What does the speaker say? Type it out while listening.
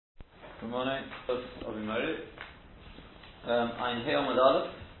Good morning. I'm here on with Aleph,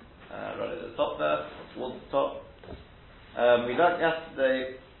 right at the top there, towards the top. We learned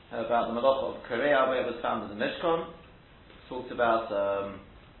yesterday about the Malacha of Korea, where it was found in the Mishkan. Talked about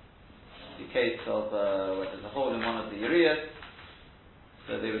the case of where there's a hole in one of the areas,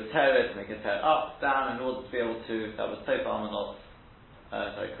 so they would tear it, make it tear up, down, in order to be able to. That was Tofa Manot,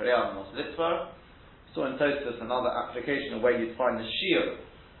 Korea Manot Litzvar. So in Tosfos another application of where you'd find the shear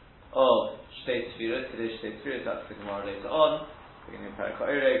of Shtei Tefirot, Kedei Shtei Tefirot, that's the Gemara later on, beginning of Perek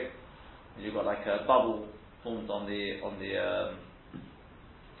HaOreg. You've got like a bubble formed on the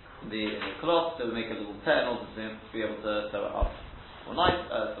cloth, so we make a little tear in order to be able to sew it up or nice,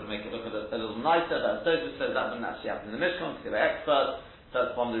 sort of make it look a little nicer. That Tosfos says that wouldn't actually happen in the Mishkan, because they're experts.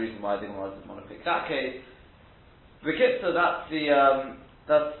 That's one of the reasons why the Gemara doesn't want to pick that case. So that's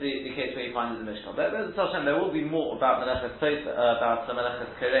the case where you find it in the Mishkan. But there will be more about Melechas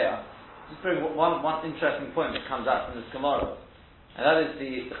Korea. Just bring one interesting point that comes out from this Gemara, and that is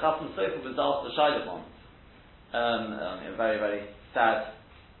the Chasam Sofer was asked to Shailabon. A very, very sad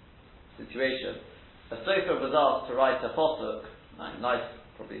situation. A Sofer was asked to write a posuk, nice,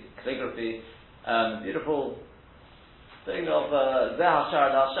 probably calligraphy, beautiful thing of Zeh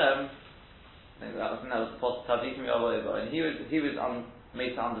Hashar Hashem. I think that was the posuk Tadikim Yahweh, and he was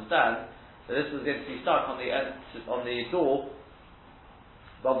made to understand that this was going to be stuck on the door,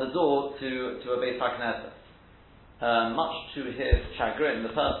 above the door to a Beit HaKnesset. Much to his chagrin, the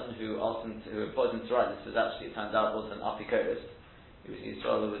person who employed him to write this was actually, it turns out, was an apikoris. His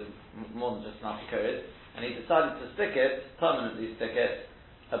father was more than just an apikoris, and he decided to permanently stick it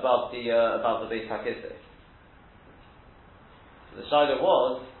above the Beit HaKnesset. So the shaila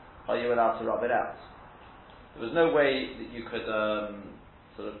was, are you allowed to rub it out? There was no way that you could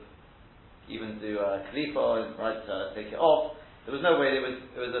sort of even do a kalifa, right, take it off. There was no way.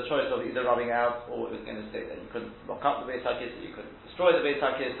 It was a choice of either rubbing out or it was going to stay there. You couldn't lock up the Beit HaKnesset, you couldn't destroy the Beit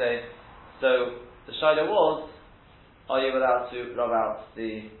HaKnesset. So the shaila was, are you allowed to rub out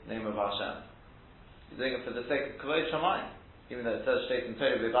the name of Hashem? You're doing it for the sake of Kavod Shamayim, even though it says straight in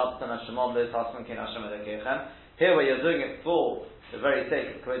Torah, here where you're doing it for the very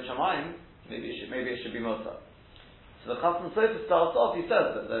sake of Kavod Shamayim, maybe it should be mutar. So the Chasam Sofer starts off. He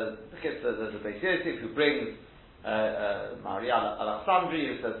says that there's a Beis Yosef who brings Maria Alexandri,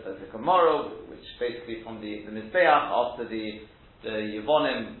 who says there's a Gemara, which basically from the Mizbeach after the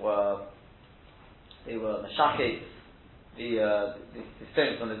Yevonim were Meshachit the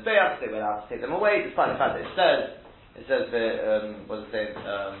stones from the Mizbeach, they were allowed to take them away, despite the fact that it says what does it say?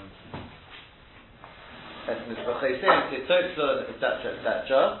 Etc.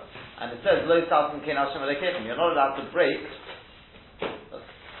 And it says, Lo Saltum Kein Hashem Elokeichem. You're not allowed to break.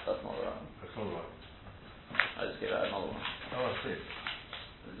 That's not right. That's not right. I just gave out another one. Oh, I see.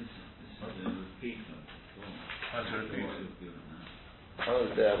 This is the repeater. That's a repeater. Oh,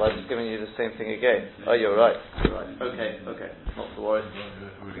 there. Well, I'm just giving you the same thing again. Oh, you're right. Okay. Not to worry.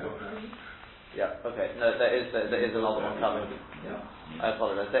 Yeah, okay. No, there is another one coming. Yeah. I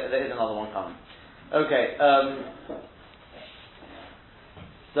apologize. There is another one coming. Okay,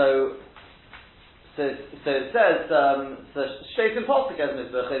 so it says, straight in Pasuk as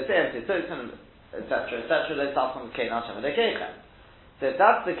Mizbech, etc. Let's ask on the Kein Hashem Elokeichem. So if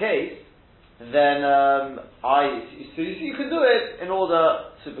that's the case, then so you can do it in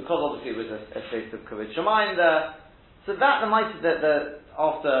order to, because obviously it was a state of Kavod Shamayim there. So that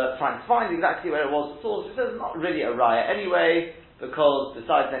after trying to find exactly where it was, the source, it says not really a raya anyway. Because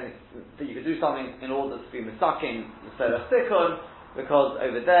besides then that you could do something in order to be misaking the Serach Tikkun, because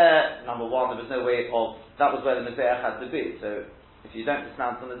over there, number one, there was no way of, that was where the Mizbeach had to be. So if you don't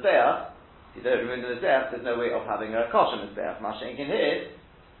dismantle the Mizbeach, if you don't remove the Mizbeach, there's no way of having a kosher Mizbeach. Mashiach in here,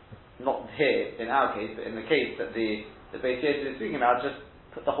 not here in our case, but in the case that the Beis Yosef is speaking about, just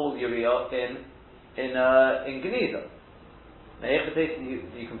put the whole area in Geniza. Now,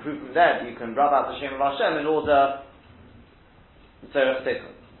 you can prove from there that you can rub out the Shem of Hashem in order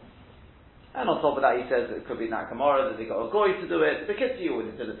and on top of that he says that it could be Nakamara, that they got a goy to do it. The kids you when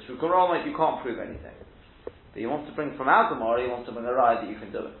it's through Karama, you can't prove anything. But he wants to bring from our Gemara, he wants to bring a raya that you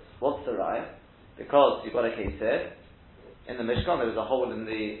can do it. What's the raya? Because you've got a case here, in the Mishkan there was a hole in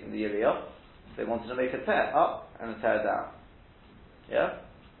the area, they wanted to make a tear up and a tear down. Yeah?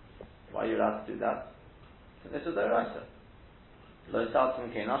 Why are you allowed to do that? So this is the raya. Lo Saltum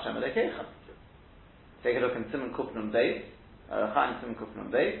Kein Hashem Elokeichem. Take a look in Simon Kufnum Beis.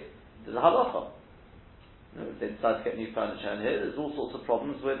 There's a halacha. If they decide to get new furniture in here, there's all sorts of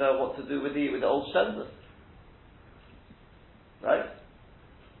problems with what to do with the old shtenders. Right?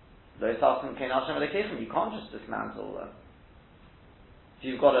 You can't just dismantle them. if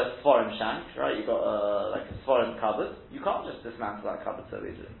you've got a Sforim shank, right, you've got like a Sforim cupboard, you can't just dismantle that cupboard so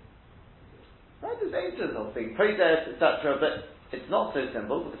easily. Right, there's ages of things, process, etc., but it's not so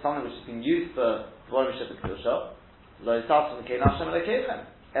simple, because something which has been used for Dvorim Shebet Kedusha, Lo Yisasum L'kein Hashem Elokeichem.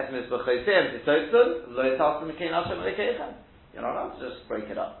 Esmes B'choseim Tisotzim, Lo Yisasum L'kein Hashem Elokeichem. You're not allowed to just break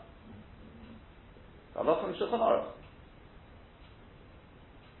it up. Allah from Shulchan Aruch.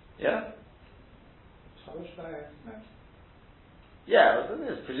 Yeah? Yeah,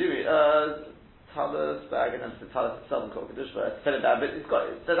 it's presumably Talis bag and then the Talis itself and called Kedusha, but it's got,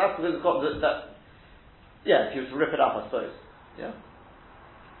 so that's because it's got that, yeah, if you were to rip it up, I suppose. Yeah?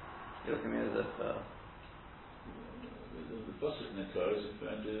 You're looking at me as if, the Pasuk in the Torah is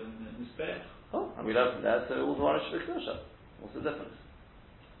referring to in the spare. oh, and we learn from there, so all the Dvorim Shebet Kedusha. What's the difference?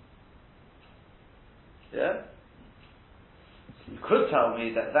 Yeah? You could tell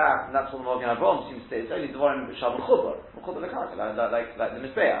me that, and that's what the Magen Avraham seems to say, it's only Dvorim which are Mechubar L'Karka, like the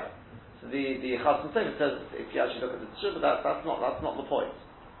Mizbeach. So the Chasam Sofer says, if you actually look at the Teshuvah, that's not the point.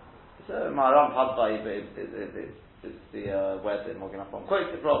 So Maharam Hadbai is the where the Magen Avraham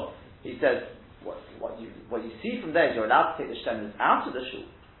quotes it from. He says, what you see from there is you're allowed to take the shtenders out of the shul,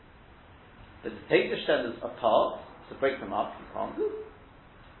 but to take the shtenders apart, to break them up, you can't do.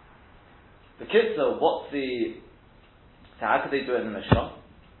 The kids, so so how could they do it in the Mishnah?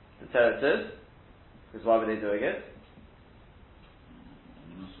 The Torah says, because why were they doing it?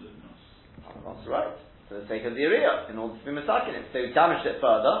 That's right. For the sake of the area, in order to be masakin it. So they damaged it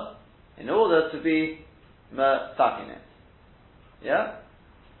further, in order to be masakin it. Yeah?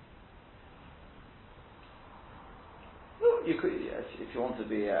 Well, you could, if you want to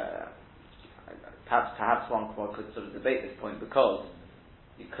be, perhaps one could sort of debate this point, because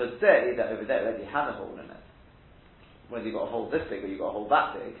you could say that over there already had a hole in it. Whether you've got a hole this big or you've got a hole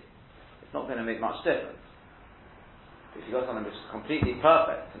that big, it's not going to make much difference. If you've got something which is completely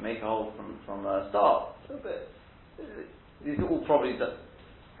perfect to make a hole from a start, these are all probably the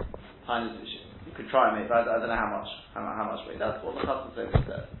times which you could try and make, but I don't know how much weight. That's what the Chasam Sofer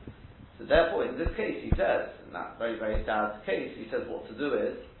says. So therefore, in this case, he says, in that very, very sad case, he says what to do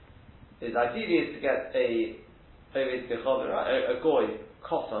is ideally is to get a goy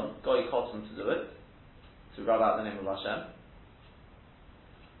cotton to do it, to rub out the name of Hashem.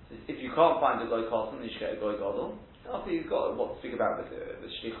 So if you can't find a goy cotton, you should get a goy gadol. After you've got what to speak about with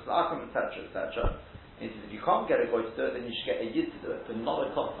shlichus akum, etc. He says if you can't get a goy to do it, then you should get a yid to do it, but not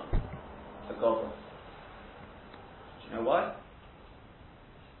a cotton, a gadol. Do you know why?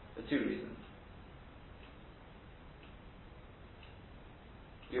 For two reasons.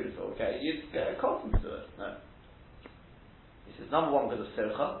 Beautiful. Okay, you get a cotton to do it. No. He says number one because of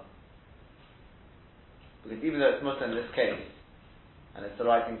sircha, because even though it's mutter in this case, and it's the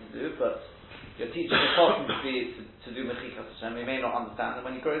right thing to do, but you're teaching the cotton to do mechikas Hashem, he may not understand, and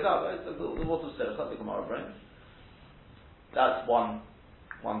when he grows up, right, the water of sircha, the Gemara brings. That's one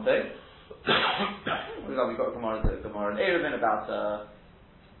thing. For example, we've got Gemara in Eruvin about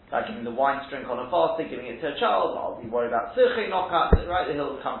giving the wine to drink on a fasting, giving it to a child. I'll be worried about sirchei knockout, right?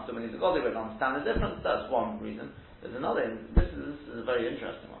 He'll come to when he's a god, he won't understand the difference. That's one reason. There's another, this is a very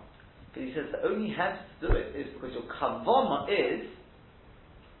interesting one. Because he says the only head to do it is because your kavana is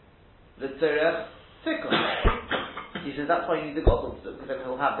the tzerech tikkun. He says that's why you need the gadol to do it, because then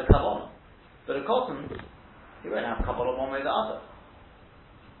he'll have the kavana. But a cotton, he won't have kavana one way or the other.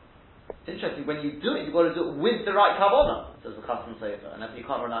 Interesting, when you do it, you've got to do it with the right kavana, says the Chasam Sofer, and you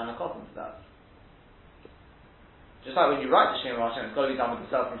can't rely on a cotton for that. Just like when you write the Shem Hashem, it's got to be done with the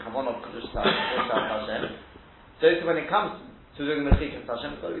self and kavana of Kedush Hashem. So when it comes to doing the Mechikas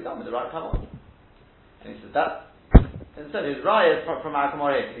Hashem, it's got to be done with the right kavana. And he says that. Instead, his raya is from our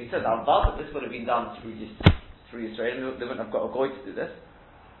Gemara here, because he said that this would have been done through Yisrael. They wouldn't have got a goy to do this,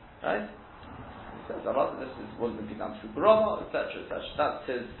 right? He says that this wouldn't be done through Barama, etc. That's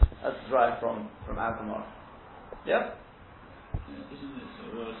his raya from our Gemara. Yeah? Isn't this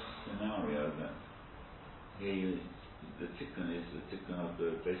a worse scenario that here the tikkun is the tikkun of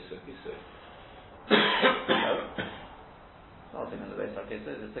the Beis HaKisei? No. It's not a tikkun of the Beis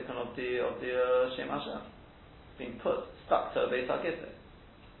HaKisei, it's a tikkun of the Shem Hashem. Being stuck to a Beis HaKisei.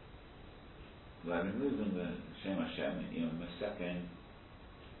 By removing the Shem Hashem, the second,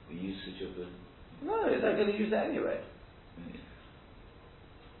 the usage of the... No, they're going to use it anyway. Yeah.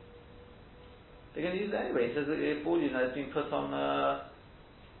 They're going to use it anyway. He says that it's been put on.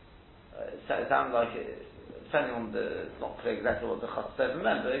 It sounds like depending on it's not clear exactly what the Chasam Sofer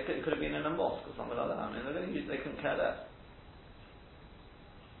meant, but it could have been in a mosque or something like that. I mean, they're going to use it. They couldn't care less.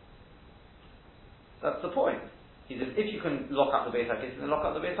 That's the point. He says if you can lock up the Beis HaKisei, then lock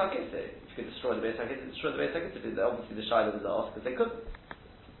up the Beis HaKisei. If you could destroy the Beis HaKisei, destroy the Beis HaKisei. Obviously, the Shiloh was asked because they couldn't.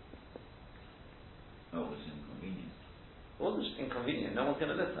 inconvenient. No one's going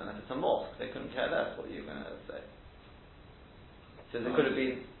to listen. If it's a mosque, they couldn't care less what you're going to say. So it could have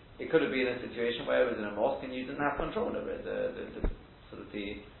been a situation where it was in a mosque and you didn't have control over it. The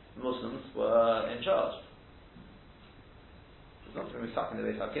Muslims were in charge. It's not going to be stuck in the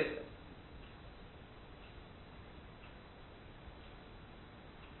Beit HaKisset.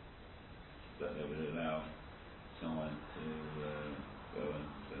 But they would allow someone to go and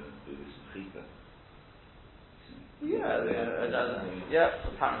do this chippah.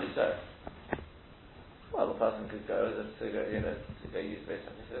 Apparently so. Well, the person could go to go use Beit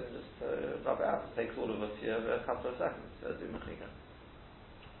HaKisset and just rub it out. It takes all of us here a couple of seconds to do mechika.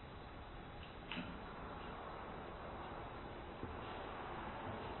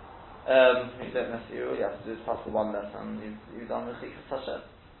 You don't necessarily, all you have to do is pass the one lesson and you've done mechika Hashem.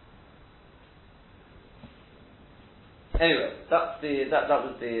 Anyway, that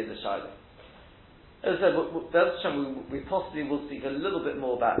was the shayla. As I said, we possibly will speak a little bit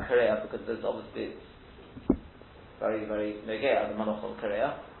more about Korea because there's obviously it's very, very negea, the Malach of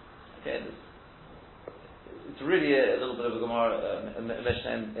Korea. Okay, it's really a little bit of a Gemara, a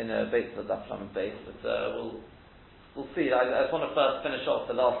Mishnah in a base of that from base, but we'll see. I just want to first finish off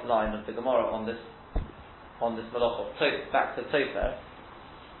the last line of the Gemara on this Malach of back to Topher,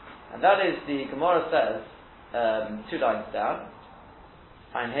 and that is the Gemara says 2 lines down.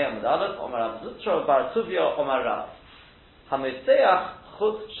 Ein Amud Aleph, Omar Rav Zutra Bar Tuvia Omar Rav. Hamiseach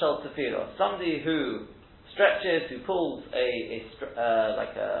Chut Shel Tefira. Somebody who stretches, who pulls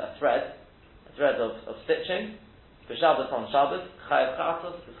like a thread of stitching. B'Shabbos on Shabbos, Chayav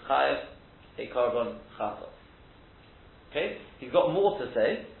Chatos is Chayav a Korban Chatos. Okay, he's got more to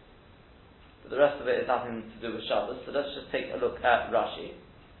say, but the rest of it is nothing to do with Shabbos. So let's just take a look at Rashi.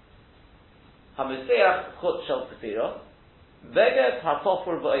 Hamiseach Chut Shel Tefira. Beged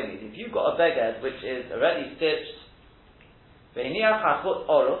hatofur v'oimid. If you've got a beged which is already stitched, ve'iniach hachut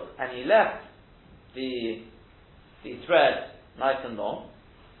oruk, and you left the thread nice and long,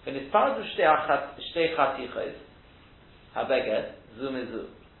 v'nispardu shtei chatichos habeged zu mizu,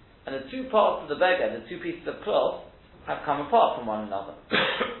 and the two parts of the beged, the two pieces of cloth, have come apart from one another.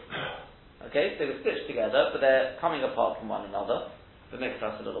 Okay, so they were stitched together, but they're coming apart from one another. To mix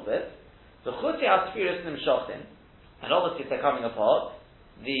us a little bit. The chuti asfiris nimshochin. And obviously, if they're coming apart,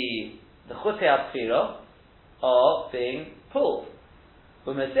 the chutei atfira are being pulled.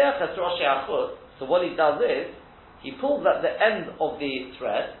 So what he does is, he pulls at the end of the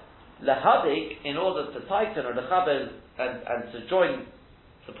thread, lehadik, in order to tighten or lechaber and to join,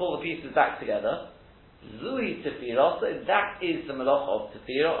 to pull the pieces back together. Zui tefira, so that is the melach of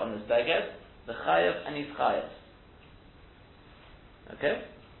tefira on this beged, the chayav and his chayav. Okay?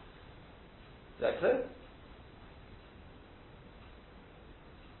 Is that clear?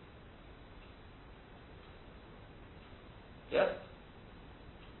 Yes?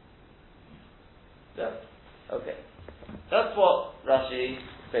 Yes? Okay. That's what Rashi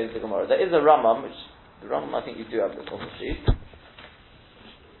explains the Gemara. There is a Rambam, which the Rambam I think you do have this on the sheet.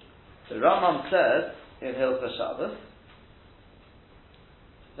 The Rambam says in Hilchos Shabbos,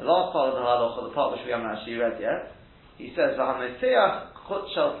 the last part of the halacha, the part which we haven't actually read yet, he says, "V'hameseach chut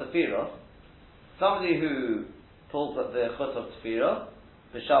shel tefira," somebody who pulls at the chut of tefira,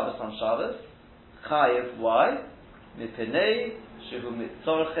 b'Shabbos on Shabbos, chayiv. Why? Mipnei shehu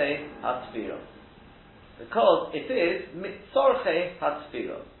mitzorchei hatfira. Because it is mitzorchei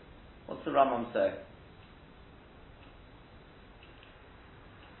hatfira. What's the Rambam say?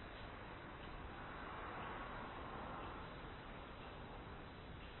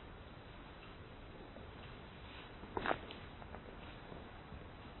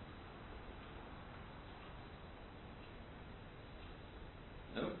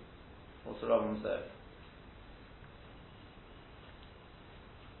 No? What's the Rambam say?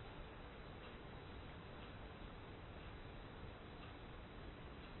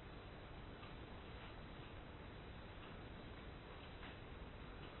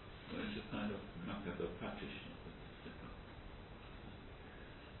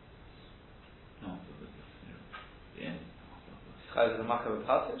 Chayav with the makkah with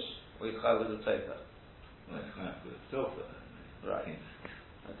patish, or you chayav with the tefah? Well, it's chayav with the tefah. Right.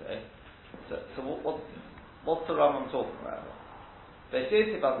 Okay. So what's the Rambam talking about?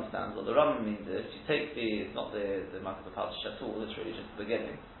 Basically, if understands what the Rambam means is, you take it's not the makkah with patish at all. It's really just the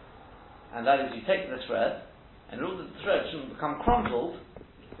beginning, and that is you take the thread, and in order that the thread shouldn't become crumpled,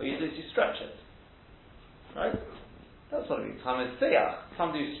 what you do is you stretch it. Right? That's what it means.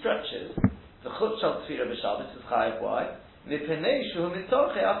 Somebody who stretches the chut shel tefira b'Shabbos is chayav. Why? Because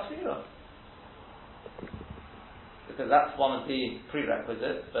because that's one of the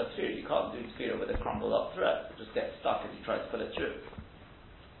prerequisites, but tefillah, you can't do tefillah with a crumbled up thread. It just gets stuck as you try to pull it through.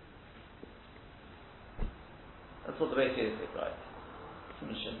 That's what the Beis Yosef writes.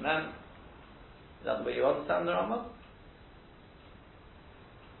 Mem. Is that the way you understand the Rambam?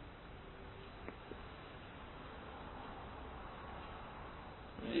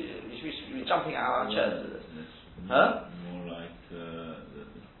 You should be jumping out of our chairs with this. Huh? More like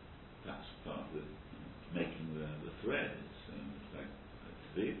that's part of making the thread. It's like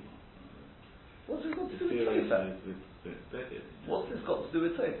a tefillah. What's this got to do with Teifa? What's this got to do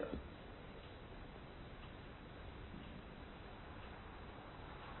with Teifa?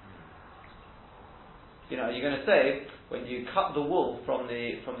 You know, you're going to say when you cut the wool from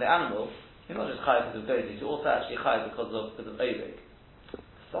the animal, you're not just chayav because of dozes, you're also actually chayav because of ovig.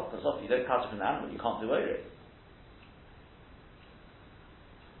 Stop, you don't cut it from the animal, you can't do ovig.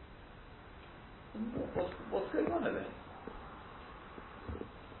 What's going on over here?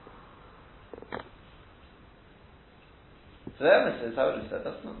 So the emphasis, I would have said,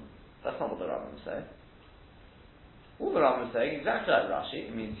 that's not what the Rambam is saying. All the Rambam is saying, exactly like Rashi,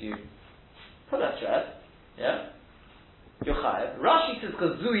 it means you put a thread, yeah? You're chayav. Rashi says,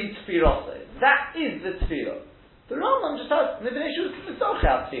 Kazui tefiroseh. That is the tefirah. The Rambam just has an issue with Mitzvah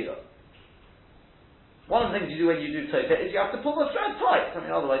tefirah. One of the things you do when you do Teifa is you have to pull the thread tight. I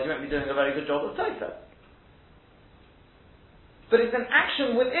mean, otherwise you won't be doing a very good job of Teifa. But it's an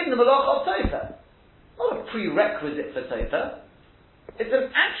action within the Malach of Teifa. Not a prerequisite for Teifa. It's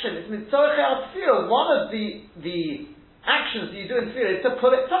an action. It's Mitzvah tefirah. One of the actions that you do in tefirah is to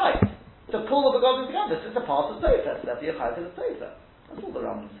pull it tight. To pull the begotten together. This is a part of Teifa. That's the Yechayt of Teifa. That's all the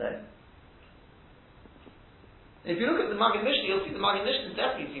Rambam is saying. If you look at the Maggid Mishnah, you'll see the Maggid Mishnah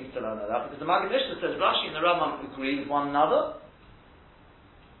definitely seems to learn that, because the Maggid Mishnah says Rashi and the Rambam agree with one another.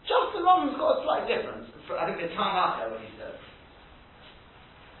 Just the Rambam's got a slight difference. I think it's Tanakh what he says.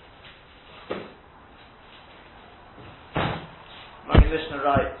 Maggid Mishnah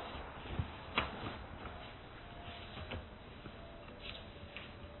writes,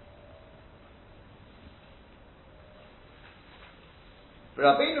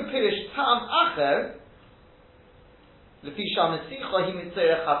 Rabbeinu Pirish Tam Acher doesn't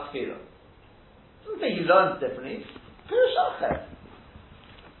say he learns differently.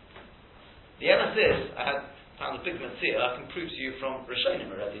 The emphasis, I had found a big mitzvah, I can prove to you from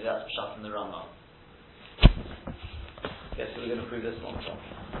Rishonim already, that's Pshat in the Rambam. Guess who we're going to prove this one from?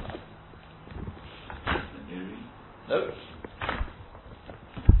 Nope.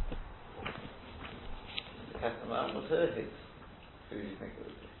 The Kesman was her hit. Who do you think it would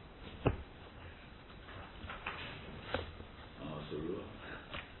be?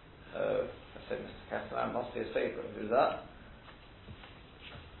 I said Mr. Castellan must be his favourite. Who's that?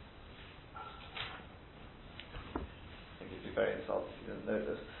 I think he'd be very insulted if he didn't know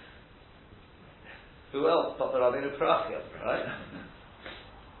this. Who else but the Rabbeinu Parachia, right?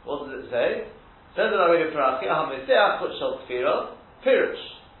 What does it say? Says the Rabbeinu Parachia, HaMeseach Chut Shel Tefira, Pirush.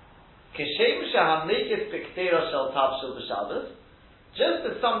 Kishem shehamlikis Piktera Shel Tavshil B'Shabbos. Just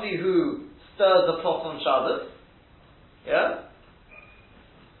as somebody who stirs the pot on Shabbos, yeah?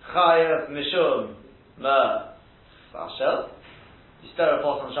 Chayav Mishum Ma Vashel. You stir a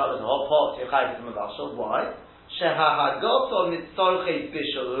pot on Shabbos, a hot pot, you're chayav from a Vashel. Why? Shehahagoto mitzorchei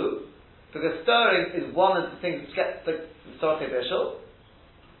bishalu. Because stirring is one of the things that gets the mitzorchei bishal.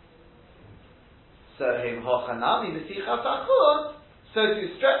 So him hochanami v'sichas achut. So to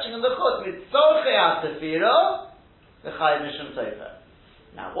stretching on the chut mitzorchei atefira the chayav mishum teifer.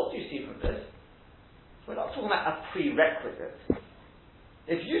 Now, what do you see from this? We're not talking about a prerequisite.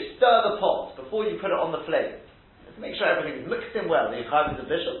 If you stir the pot before you put it on the flame, to make sure everything is mixed in well, you have the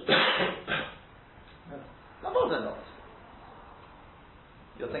bishop. No bother not.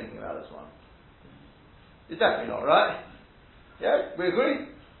 You're thinking about this one. You're definitely not, right? Yeah, we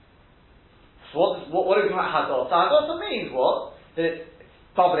agree. So what are we talking about Haggadah? Haggadah means what? That it's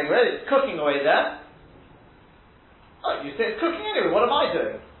bubbling away, it's cooking away there. Oh, you say it's cooking anyway, what am I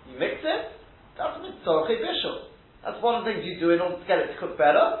doing? You mix it, that's mitzorchei bishul. That's one of the things you do in order to get it to cook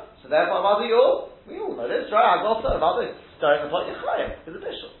better. So therefore, we all know this, right? Haggadah, stirring the pot, you're chayav, is a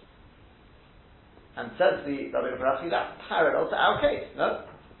bishul. And says the Rabbi Parachia, that's parallel to our case, no?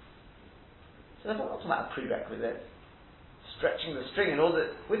 So therefore, we're not talking about a prerequisite. Stretching the string and all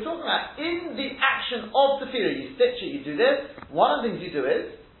that. We're talking about in the action of the tefillah. You stitch it, you do this. One of the things you do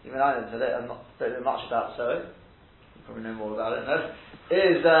is, even I don't know much about sewing, you probably know more about it, no?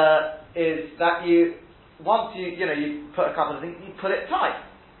 Is that you, once you put a couple of things, you put it tight.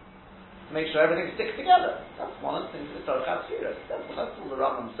 Make sure everything sticks together. That's one of the things that the Torah has here. That's all the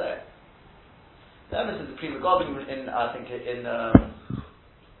Rambam said. The emes is the prima gobbing in I think in what's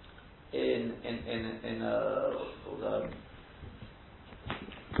it called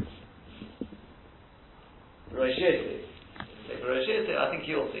Rosh Yosef. I think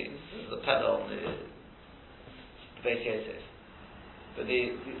you'll see this is a pedal on the Beis Yosef. But the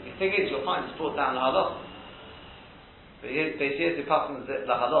thing is, you'll find it's brought down the halacha. But Beis Yosef passes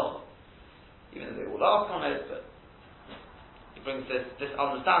the halacha, even though they all ask on it. But he brings this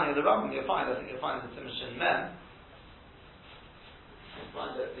understanding of the Rambam. You'll find the Simon Men. You'll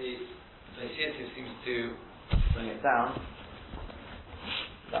find that the Beis Yosef seems to bring it down.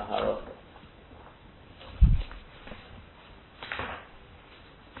 The halacha.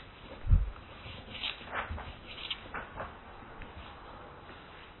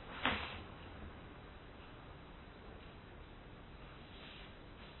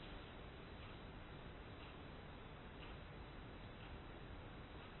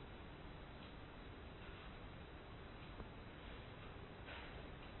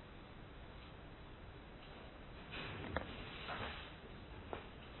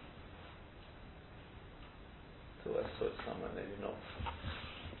 I saw it somewhere, maybe not.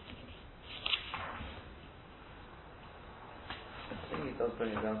 I think he does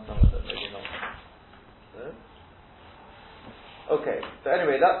bring it down somewhere, but maybe not. No? Okay, so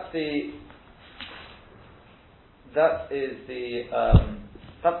anyway, that's the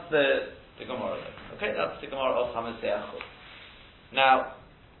Gemara. Okay, that's the Gemara of Hamasei Achot. Now,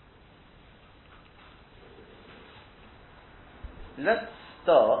 let's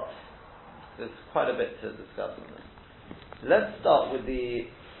start. There's quite a bit to discuss on this. Let's start with the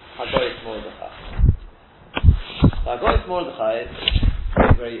Hagoyis Mordechai. The Hagoyis Mordechai is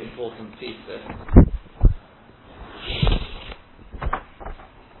a very important piece there.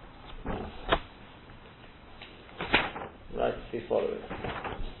 Right, the following.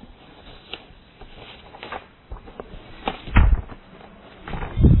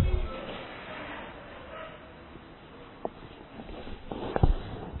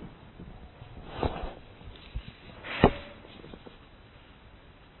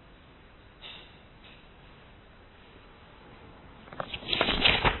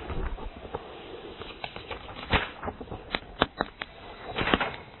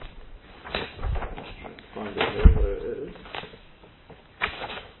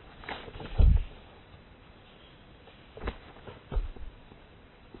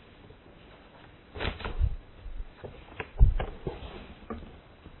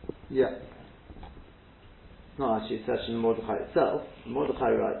 Yeah. No, actually, it's actually Mordechai itself.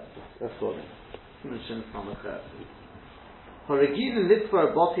 Mordechai writes as follows.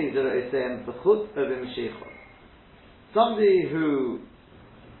 Somebody who,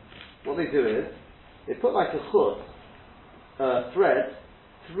 what they do is, they put like a chut, thread,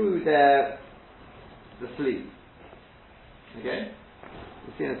 through the sleeve. Okay?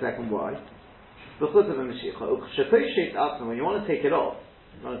 We'll see in a second why. When you want to take it off,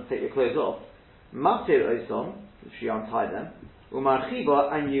 you want to take your clothes off, matir oisom, which you untie them,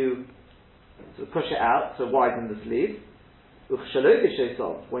 umarchiba, and you sort of push it out to widen the sleeve.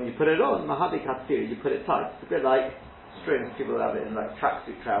 When you put it on, mahadik hatzir, you put it tight. It's a bit like strings, people have it in like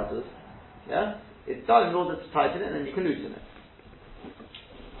tracksuit trousers. Yeah? It's done in order to tighten it, and then you can loosen it.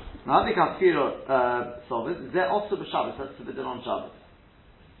 Mahadik hatzir solvit, they're also b'Shabbos, that's forbidden on Shabbos.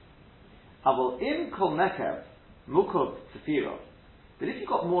 Aval im kol nekev mukov tefiro. But if you've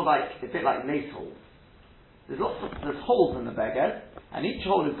got more like a bit like lace holes, there's holes in the beged, and each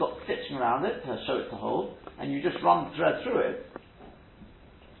hole has got stitching around it to show it's a hole, and you just run the thread through it.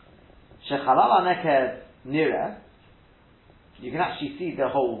 Shechalal neked nira, you can actually see the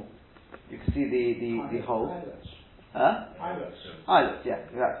hole. You can see the hole. Eyelets, yeah,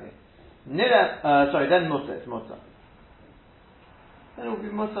 exactly. Nira, then mutter, it's mutter. Then it will be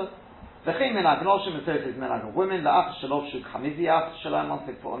mutter. The chem menag noshim associated menag women. The after shalov shuk chamiziyas shalom once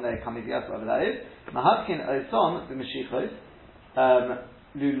they put on their chamiziyas, whatever that is. Mahadkin oson the meshichos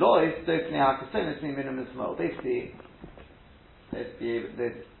lulois doknei hakasonis minimum small. Basically,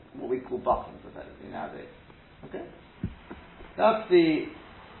 there's what we call buttons effectively nowadays. Okay, that's the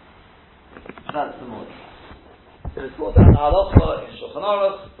model. So it's brought down halacha in Shulchan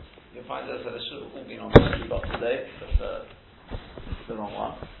Aruch. You'll find this that it should have all been on the got today, but it's the wrong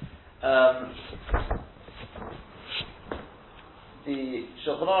one. The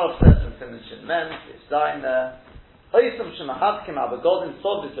Shulchan Aruch says in Simon Men, it's dying there. Oisam shemahadkim abagodin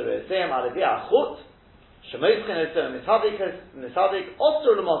sod v'tereseim aledi achut shemoitzchen etzem misadik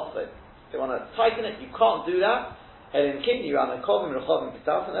osur l'motzvei. If you want to tighten it, you can't do that. Elim kin yiran akovim rechovim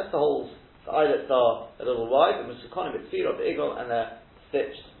pitas, and that's the holes. The eyelets are a little wide, the musukonim it's feet of the eagle, and they're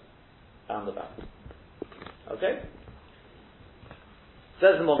stitched down the back. Okay?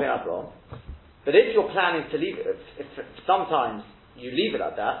 Says the Mogen Avraham. But if you're planning to leave it, if sometimes you leave it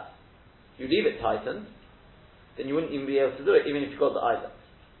like that, you leave it tightened, then you wouldn't even be able to do it, even if you got the eyelet.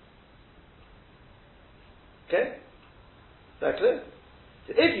 Okay? Is that clear?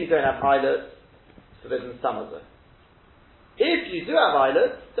 So if you don't have eyelet, so there's no stomach. If you do have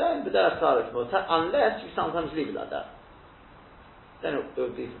eyelet, then unless you sometimes leave it like that, then it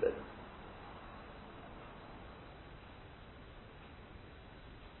would be forbidden.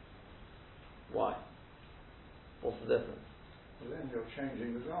 Why? What's the difference? Well, then you're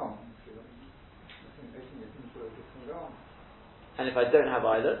changing the garment. You're making it into a different garment. And if I don't have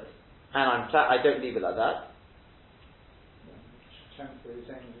eyelet, and I don't leave it like that, It's a temporary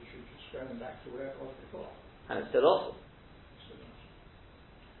thing that you're just going back to where it was before. and it's still awesome.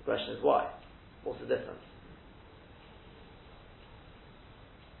 The question is why? What's the difference?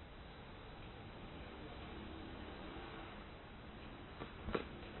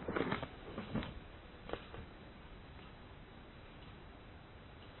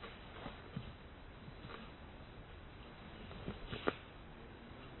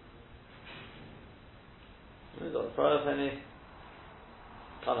 We've got the prior penny.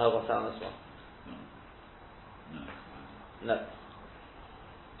 Can't help us out on this one. No.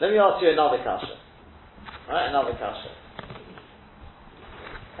 Let me ask you another kasha. Right, another kasha.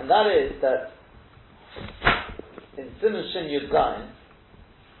 And that is that in Siman Shin Yud Zayin,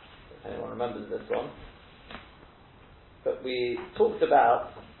 if anyone remembers this one, but we talked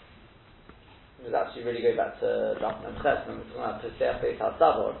about, it was actually really going back to Daf Mem Ches, and we're talking about Pesach Beit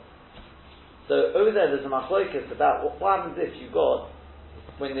HaSavor. So over there there's a machlokes about what happens if you got,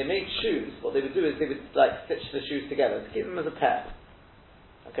 when they make shoes, what they would do is they would like stitch the shoes together to keep them as a pair.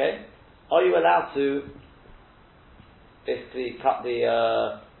 Okay? Are you allowed to basically cut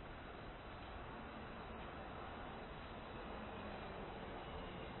the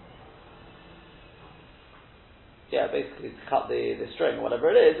basically to cut the string or whatever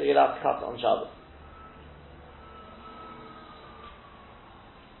it is, are you allowed to cut it on Shabbos?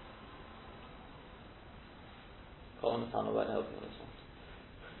 Kohen Hashanah won't help you on this one.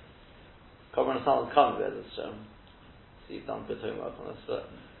 Kohen Hashanah's coming with this show. So you've done good homework on this, but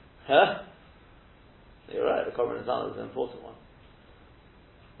you're right, the Kohen Hashanah is an important one.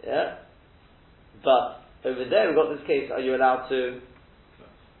 Yeah? But over there we've got this case, are you allowed to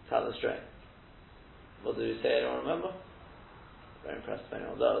cut the string? What did we say? Anyone remember? Very impressed if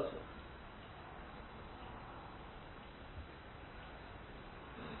anyone does.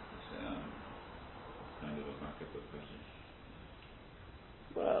 Kind of a backup of question.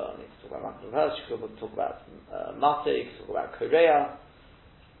 Well, I need to talk about Makar Palace, you could talk about Mate, you could talk about Korea.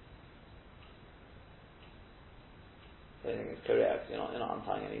 I think it's Korea because you're not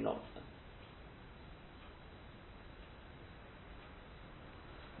untying any knots.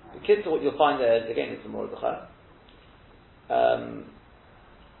 The kids, what you'll find there is, again, it's the Mordechai. And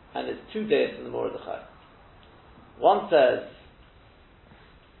it's two days in the Mordechai. One says,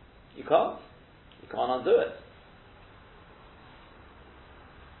 you can't undo it.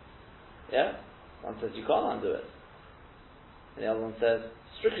 Yeah? One says, you can't undo it. And the other one says,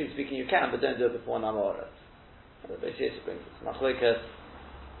 strictly speaking, you can, but don't do it before Namoret. And the Beis Yosef brings it. Machlokes,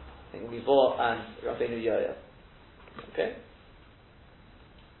 I think Livor and Rabbeinu Yoya. Okay?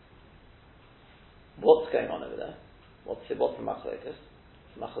 What's going on over there? What's the machlokes?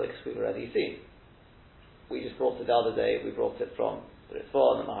 The machlokes we've already seen. We just brought it the other day. We brought it from the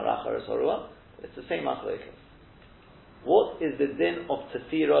Ritva and the Maharacha Sorua. It's the same machlokes. What is the din of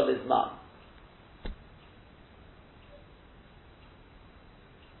Tefira Lizman?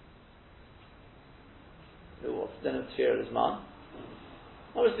 What's the din of Tefira Lizman?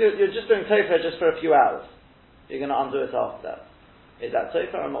 Obviously, you're just doing Tefah just for a few hours. You're going to undo it after that. Is that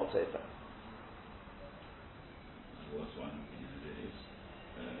Tefah or not Tefah?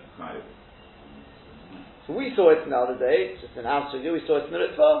 So we saw it the other day, just an answer to you, we saw it in the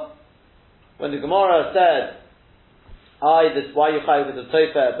Ritva. When the Gemara said, why you chayav with the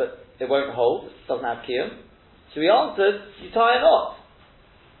Tefah, but it won't hold, it doesn't have kiyum. So we answered, you tie a knot.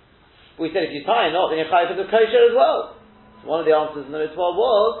 We said, if you tie a knot, then you're chayav with the kosher as well. So one of the answers in the Ritva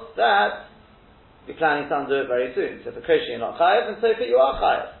was that you're planning to undo it very soon. So for kosher you're not chayav, and so for you are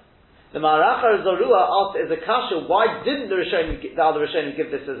chayav. The Maharacha Zorua asked as a kasha, why didn't the other Rishonim give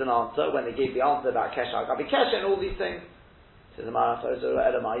this as an answer when they gave the answer about Kesha Gabi Kesha and all these things? Says the Maharacha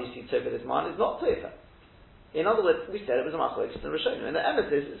Zorua, Elamai, you see Tefah this man is not Tefah. In other words, we said it was a Machlokes in Rishonim, and the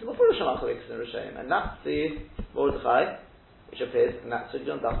emphasis is a Mefurish Machlokes in Rishonim, and that's the Mordechai, which appears in that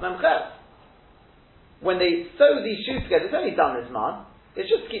Sugya on Daf Mem Ches. When they sew these shoes together, it's only done this man. It's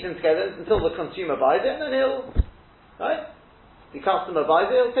just to keep them together until the consumer buys it, and then he'll, right? The customer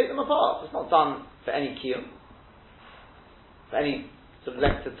buys it, he'll take them apart. It's not done for any kiyum, for any sort of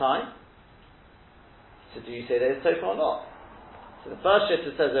length of time. So do you say there is tofa or not? So the first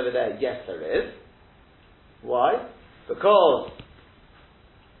shitta says over there, yes there is. Why? Because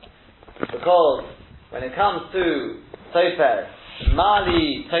when it comes to tofer,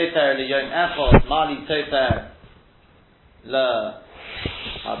 mali tofer liyom echod, mali tofer le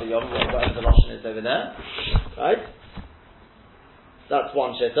hadiyom, whatever the lashon is over there, right? That's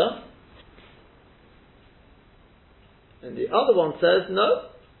one shitta. And the other one says no.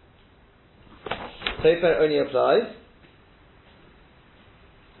 Tofer only applies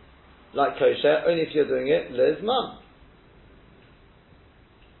like kosher only if you're doing it lezman.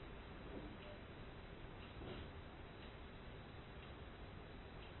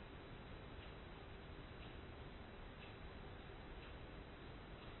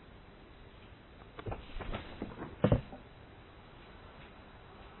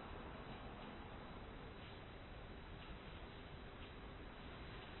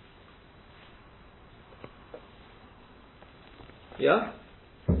 Yeah?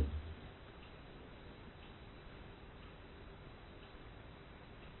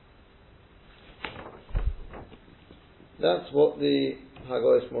 That's what the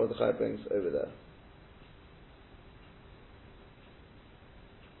Hagoyos Mordechai brings over there.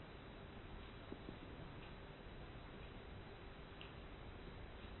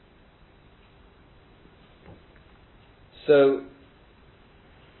 So,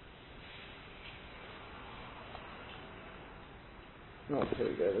 here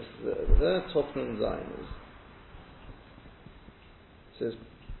we go, this is it over there, Topman Zainus. It says,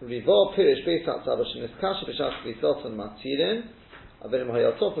 Rivor Pirish Beis HaTzava Shenis Kasha B'Shas B'Sotan Matirin Averim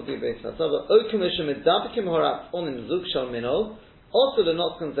Hayatofa B'Beis HaTzava O Commission Medabikim Horat Onim Zug Shal Minol Also the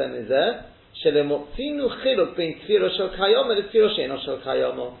not concern is there Shelemotzinu Chiluk Bein Tfiro Shal Kayom and Tfiro Sheino Shal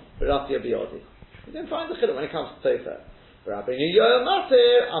Kayom Rafia Biodi. You don't find the Chiluk when it comes to Tofer. Rabbi Yoel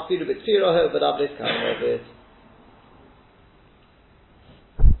Mater Afilu B'Tfiro Ho B'Rablis Kamovit.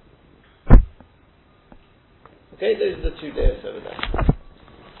 Okay, those are the two days over there.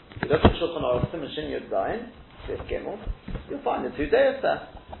 If you look at Shulchan Aruch Siman Shin Yud Zayin, Sif Gimel, you'll find the two days there.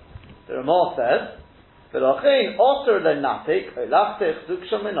 The Ramah says, "V'lochein osur lenatik olachtech zuk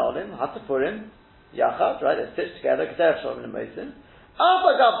shel menolim hatapurim yachad." Right, they stitched together. K'derech shel menosim.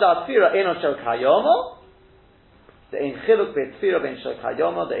 Avagav da tfira eno shel kayomo. The ein chiluk be'tfira ben shel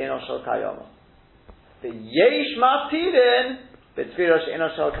kayomo. The eno shel kayomo. The yesh matirin. B'tfira she'eno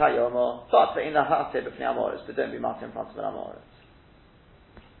shel kayomo, but ve'in lahate b'fnei amoris, but don't be marked in front of an amoris.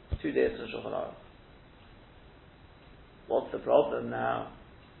 2 days in Shulchan Aruch. What's the problem now?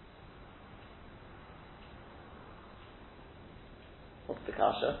 What's the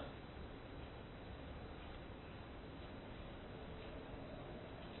kasha?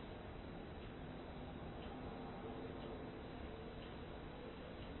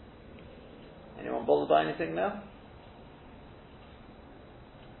 Anyone bothered by anything now?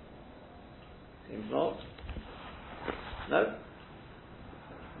 Seems not. No.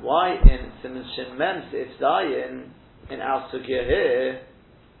 Why in Siman Shin Mem Seif Zayin in our sugya here?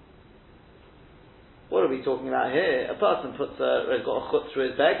 What are we talking about here? A person has got a chut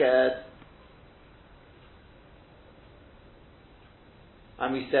through his beged,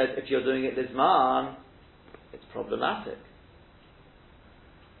 and we said if you're doing it lizman, it's problematic.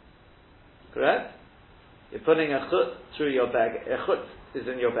 Correct? You're putting a chut through your beged. A chut is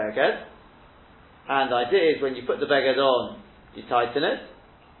in your beged. And the idea is when you put the beged on, you tighten it,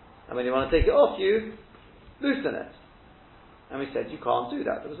 and when you want to take it off, you loosen it. And we said you can't do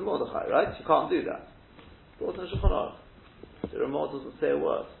that. There was a Mordechai, right? You can't do that. Brought in Shulchan Aruch. The Ramah doesn't say a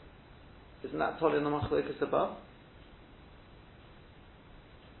word. Isn't that totally in the Machlokes above?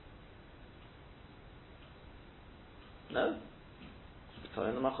 No? It's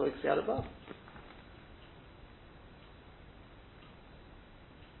totally in the Machlokes yet above.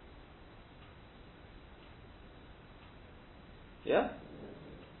 Yeah?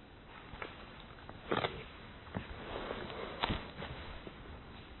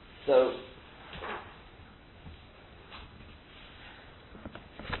 So,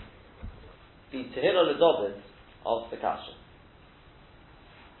 the Tehillah L'Dovid of the Kasha.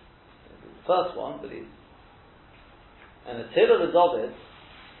 The first one, believe. And the Tehillah L'Dovid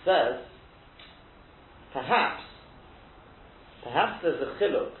says, perhaps there's a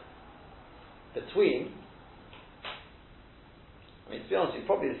chiluk between, I mean, to be honest with you,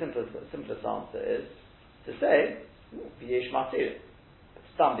 probably the simplest answer is to say, B'yesh Matir.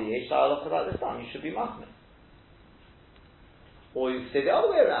 Stam B'yesh, like this time, you should be Machmir. Or you say the other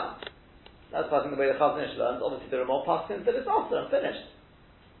way around. That's I think the way the Chazon Ish learns. Obviously there are more passages that it's after and finished.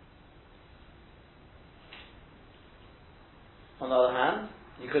 On the other hand,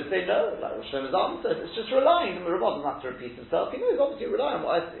 you could say no, like Rosh Shlomo's answer. It's just relying. The Ramah doesn't have to repeat himself. He knows obviously rely on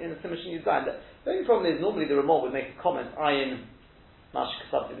what in the Simishin Yuzayin. The only problem is normally the Ramah would make a comment, Ayin Mash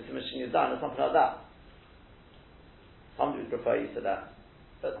Kasabti the Simishin Yuzayin or something like that. Some would prefer you to that.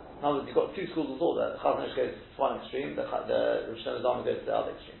 But in other words, you've got two schools of thought. The Chazon Ish goes to one extreme, the Rosh Shlomo's answer goes to the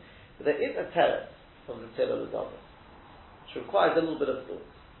other extreme. But there is a teretz of the Tzil L'Dava, which requires a little bit of thought.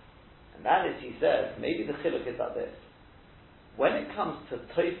 And that is, he says, maybe the chiluk is like this. When it comes to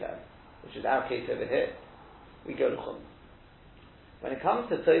Tofer, which is our case over here, we go to Chum. When it comes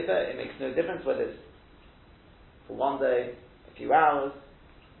to Tofer, it makes no difference whether it's for one day, a few hours,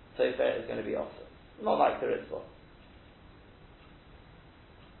 Tofer is going to be offered. Not like the Ritzvah.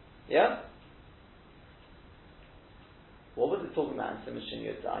 Yeah? What was it talking about in Simishin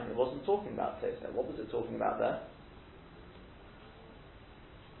Yudzayin? It wasn't talking about Tofer. What was it talking about there?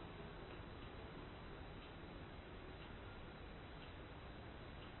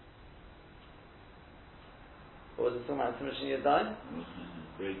 What was it talking about in Simishin Yudzayin?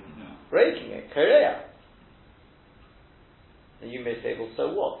 Breaking it. Korea. And you may say, well,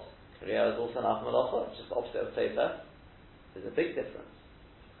 so what? Korea is also an Af Malacha. It's just the opposite of Tofer. There's a big difference.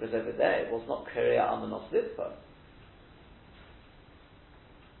 Because over there, it was not Korea Amanos Litzvah.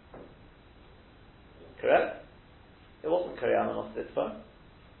 Correct? It wasn't Korea Amanos Litzvah.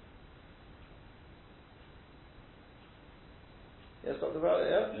 Yes, Dr. Brother,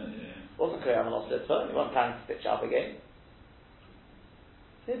 yeah? It wasn't Korea Amanos Litzvah. You weren't planning to stitch up again.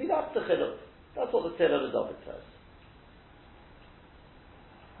 Maybe that's the chiluk. That's what the Tzil L'Dava says.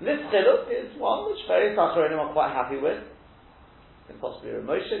 This chiluk is one which various Acharonim are quite happy with. And possibly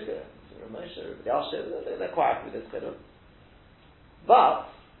Ramosha, they're quite happy with this chiluk. But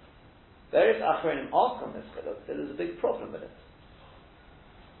various Acharonim ask on this chiluk that there's a big problem with it.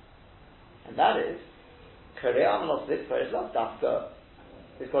 And that is, Korea Amanos Litzvah is not dafka.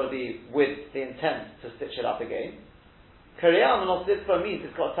 It's got to be with the intent to stitch it up again. Korea Amanos Litzvah means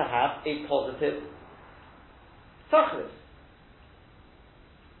it's got to have a positive tachlis.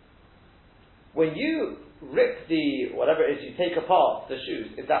 When you rip the, whatever it is, you take apart the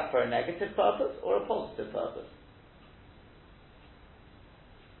shoes, is that for a negative purpose or a positive purpose?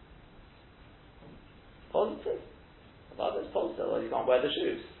 Positive. Well, it's positive, well, you can't wear the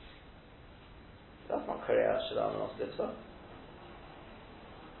shoes. That's not Korea Shadam and Oslitzvah.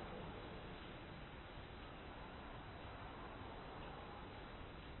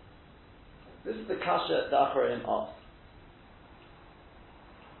 This is the kasha the Acharonim asked.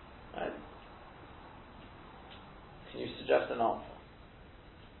 Right? Can you suggest an answer?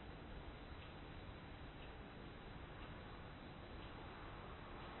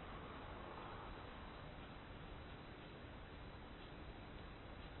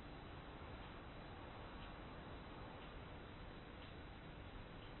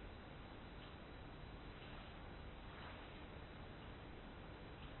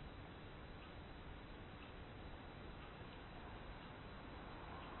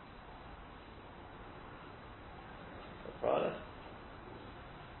 Right.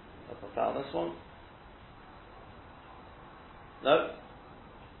 Have I found this one? No?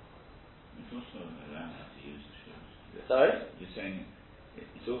 It's also allowing you to use the shoes. Sorry? You're saying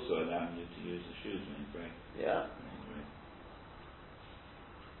it's also allowing you to use the shoes when you break. Yeah.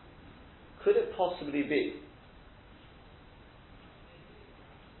 Could it possibly be?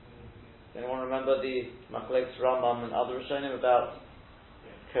 Anyone remember the Machlekes Rambam and other Rishonim about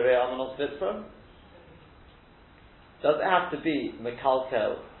Korea Amanos Litzvah? Does it have to be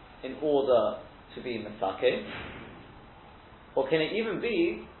Mekalkel in order to be Mesake? Or can it even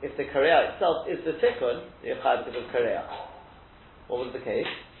be, if the Korea itself is the Tikkun, the Yechad of Korea? What was the case?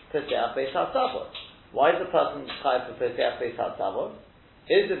 Peseach Beis HaTzavot. Why is the person Chayav for Peseach Beis HaTzavot?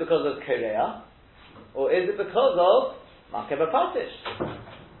 Is it because of Korea? Or is it because of Makeh B'Patish?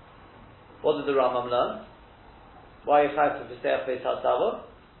 What did the Rambam learn? Why are you Chayav for Peseach Beis HaTzavot?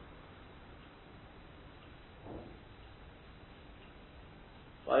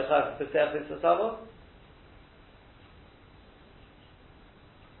 Why is Chayav for Peseach Beis HaTzavot?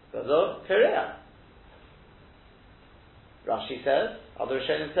 Because of Korea. Rashi says, other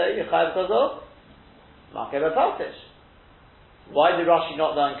Rishonim say, Yechayev because of Makeh B'Patish. Why did Rashi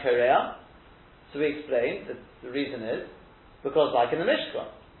not learn Korea? So we explained that the reason is because, like in the Mishkan,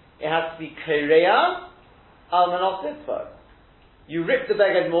 it has to be Korea Almanos Litzvah. You rip the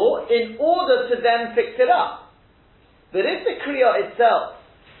beged more in order to then fix it up. But if the Kriya itself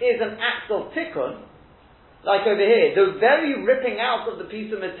is an act of tikkun, like over here, the very ripping out of the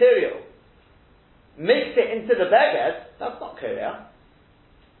piece of material makes it into the beged, that's not korea.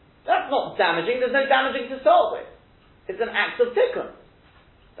 That's not damaging, there's no damaging to start with. It's an act of tikkun.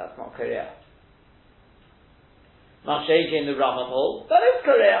 That's not korea. Mashayki in the Rambam holds, that is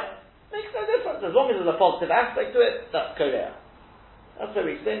korea. Makes no difference. As long as there's a positive aspect to it, that's korea. That's how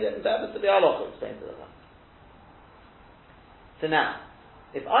we explained it, and that was the Halacha explained it. So now,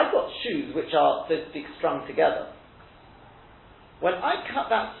 if I've got shoes which are, so to speak, strung together, when I cut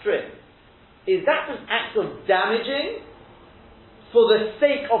that string, is that an act of damaging for the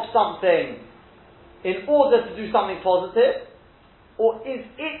sake of something in order to do something positive? Or is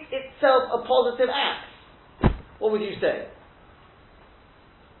it itself a positive act? What would you say?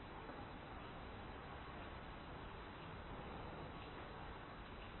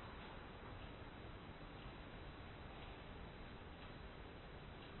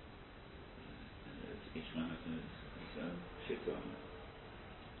 Each man has his own shit on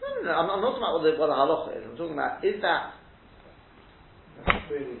it. No, I'm not talking about what the halacha is. I'm talking about, is that Not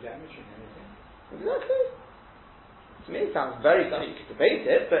really damaging anything. exactly? To me, it sounds very. I mean, you could debate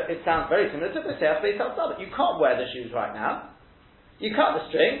it, but it sounds very similar to the Seach Beis HaSabbat. You can't wear the shoes right now. You cut the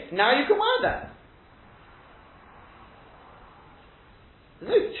string. Now you can wear them. There's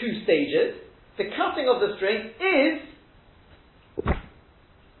no two stages. The cutting of the string is,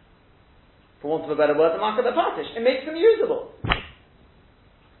 for want of a better word, the mark of the partish. It makes them usable.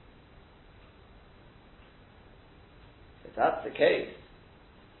 If that's the case,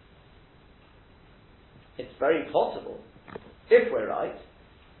 it's very possible, if we're right,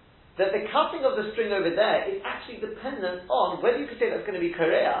 that the cutting of the string over there is actually dependent on whether you could say that's going to be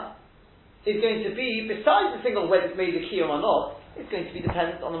korea, is going to be, besides the thing of whether it's made a kiyum or not, it's going to be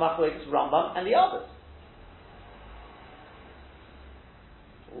dependent on the Machlokes Rambam and the others.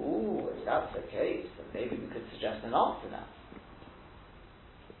 Ooh, if that's the case, then maybe we could suggest an answer now.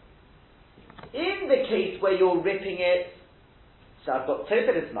 In the case where you're ripping it, so I've got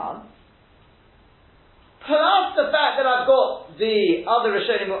Tefillah Man, plus the fact that I've got the other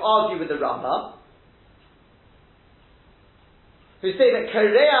Rishonim who argue with the Rambam, who say that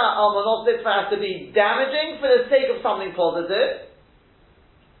Korea al-Manot has to be damaging for the sake of something positive.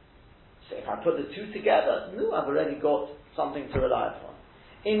 So if I put the two together, no, I've already got something to rely upon.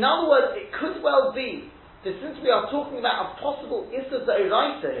 In other words, it could well be that since we are talking about a possible Issa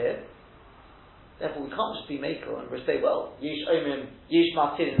D'Oraisa here, therefore we can't just be Makel and we say, well, Yish Omim, Yish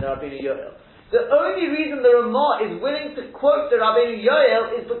Martin, the Rabbeinu Yoel. The only reason the Ramah is willing to quote the Rabbeinu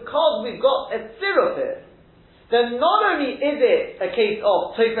Yoel is because we've got a tziruf here. Then not only is it a case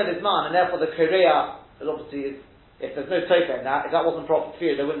of Tofel Isman, and therefore the Korea, obviously, if there's no Tofel in that, if that wasn't proper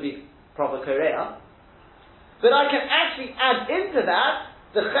fear, there wouldn't be proper Korea. But I can actually add into that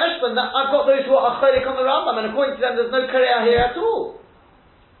the cheshbon that I've got those who are acholik on the Rambam, and according to them, there's no Korea here at all.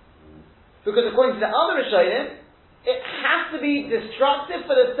 Because according to the other Rishonim, it has to be destructive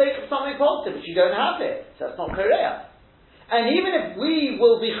for the sake of something positive, which you don't have it. So that's not Korea. And even if we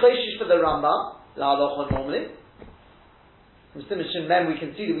will be choshish for the Rambam, la halacha normally, from Simon Shin Mem we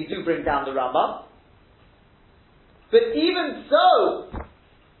can see that we do bring down the Rambam. But even so,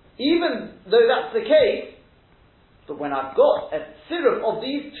 even though that's the case, but when I've got a syrup of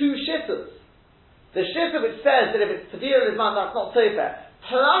these two shittas, the shitta which says that if it's Tavir Lizman, that's not Tofeh,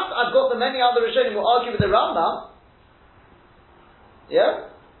 plus I've got the many other Rishonim who argue with the Rambam, yeah?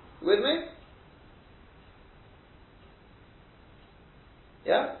 With me?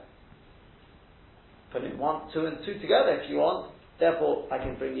 Yeah? Putting 1, 2 and 2 together if you want, therefore I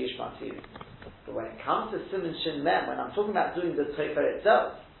can bring Yishma to you. But when it comes to Simon Shin Mem, when I'm talking about doing the Tofeh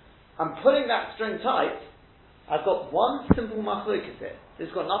itself, I'm putting that string tight, I've got one simple machlokes here. This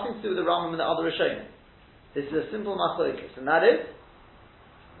has got nothing to do with the Rambam and the other Rishonim. This is a simple machlokes, and that is,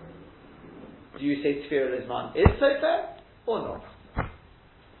 do you say Tefillah Lizman is Tofeh or not?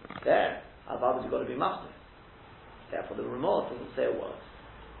 There, I've got to be master. Therefore, the Ramah doesn't say a word.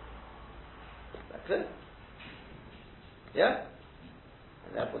 Is that clear? Yeah?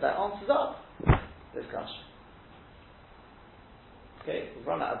 And therefore, that answers up this discussion. Okay, we've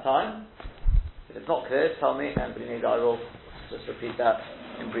run out of time. If it's not clear, tell me, and I will just repeat that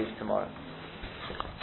in brief tomorrow.